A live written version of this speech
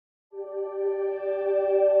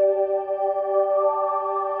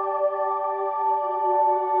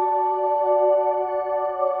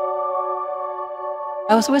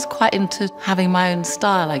I was always quite into having my own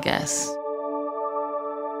style, I guess.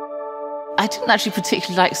 I didn't actually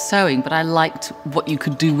particularly like sewing, but I liked what you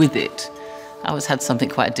could do with it. I always had something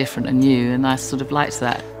quite different and new, and I sort of liked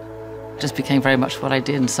that. It just became very much what I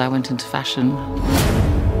did, and so I went into fashion.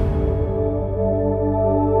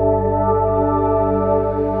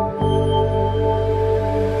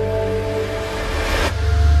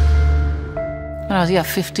 When I was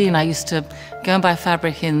 15, I used to go and buy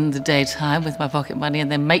fabric in the daytime with my pocket money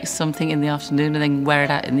and then make something in the afternoon and then wear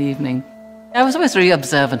it out in the evening. I was always really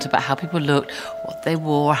observant about how people looked, what they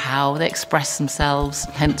wore, how they expressed themselves.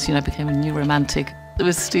 Hence, I became a new romantic. There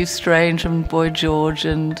was Steve Strange and Boy George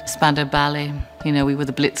and Spandau Ballet. We were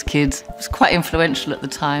the Blitz kids. It was quite influential at the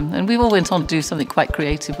time, and we all went on to do something quite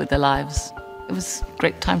creative with their lives. It was a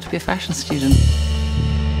great time to be a fashion student.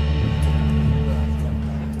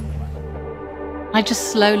 I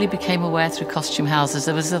just slowly became aware through costume houses.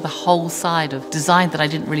 There was the whole side of design that I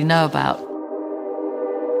didn't really know about.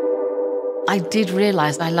 I did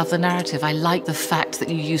realise I love the narrative. I like the fact that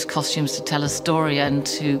you use costumes to tell a story and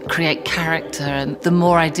to create character. And the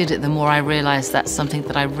more I did it, the more I realised that's something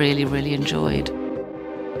that I really, really enjoyed.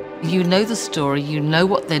 You know the story, you know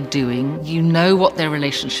what they're doing, you know what their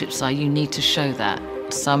relationships are. You need to show that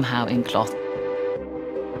somehow in cloth.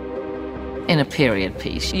 In a period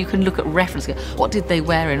piece, you can look at references. What did they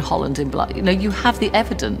wear in Holland in Blood? You have the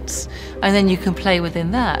evidence, and then you can play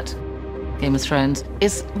within that. Game of Thrones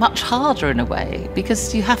is much harder in a way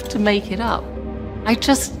because you have to make it up. I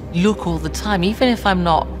just look all the time. Even if I'm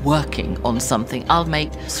not working on something, I'll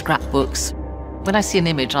make scrapbooks. When I see an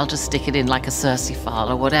image, I'll just stick it in like a Scifi file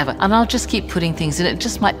or whatever, and I'll just keep putting things in. It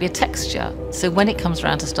just might be a texture. So when it comes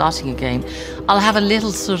around to starting a game, I'll have a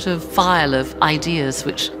little sort of file of ideas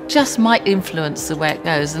which just might influence the way it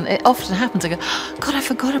goes. And it often happens, I go, God, I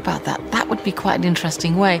forgot about that. That would be quite an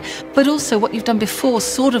interesting way. But also what you've done before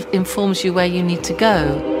sort of informs you where you need to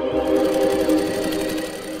go.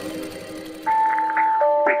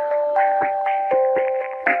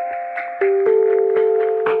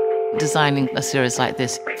 Designing a series like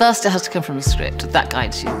this, first it has to come from the script, that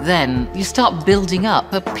guides you. Then you start building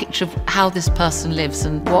up a picture of how this person lives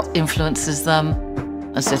and what influences them.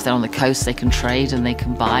 As if they're on the coast, they can trade and they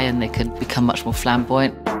can buy and they can become much more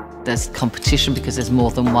flamboyant. There's competition because there's more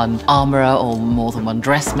than one armourer or more than one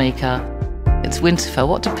dressmaker. It's Winterfell.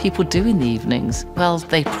 What do people do in the evenings? Well,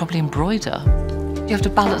 they probably embroider. You have to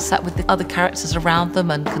balance that with the other characters around them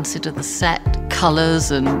and consider the set, colours,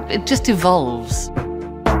 and it just evolves.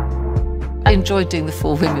 I enjoyed doing the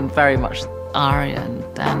four women very much. Arya and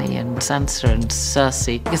Dany and Sansa and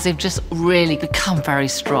Cersei, because they've just really become very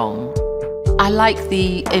strong. I like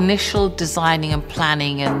the initial designing and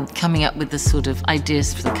planning and coming up with the sort of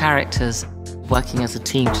ideas for the characters, working as a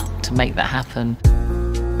team to make that happen.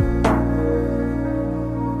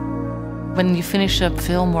 When you finish a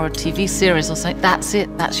film or a TV series or something, that's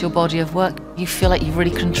it, that's your body of work. You feel like you've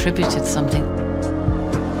really contributed something.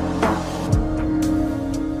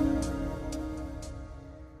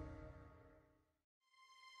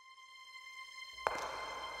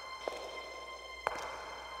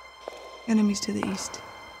 Enemies to the east.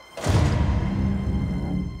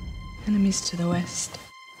 Enemies to the west.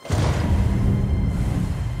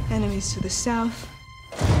 Enemies to the south.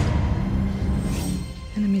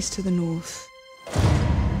 Enemies to the north.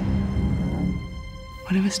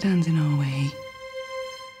 Whatever stands in our way,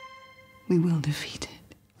 we will defeat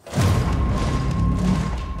it.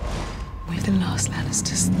 We're the last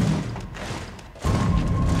Lannisters.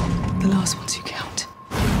 The last ones who count.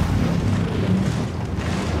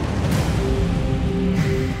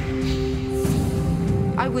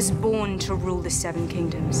 I was born to rule the Seven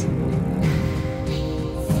Kingdoms.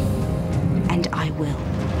 And I will.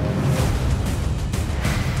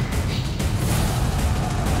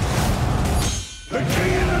 The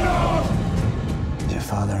King in the North! Your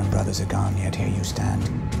father and brothers are gone, yet here you stand.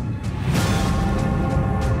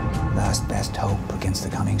 Last best hope against the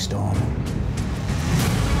coming storm.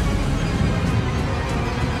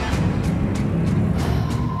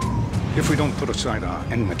 If we don't put aside our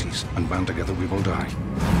enmities and band together, we will die.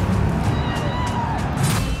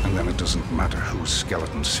 And then it doesn't matter whose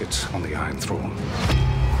skeleton sits on the Iron Throne.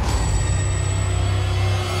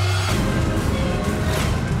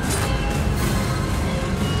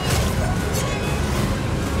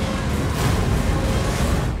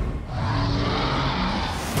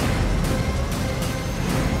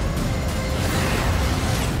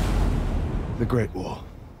 The Great War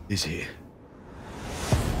is here.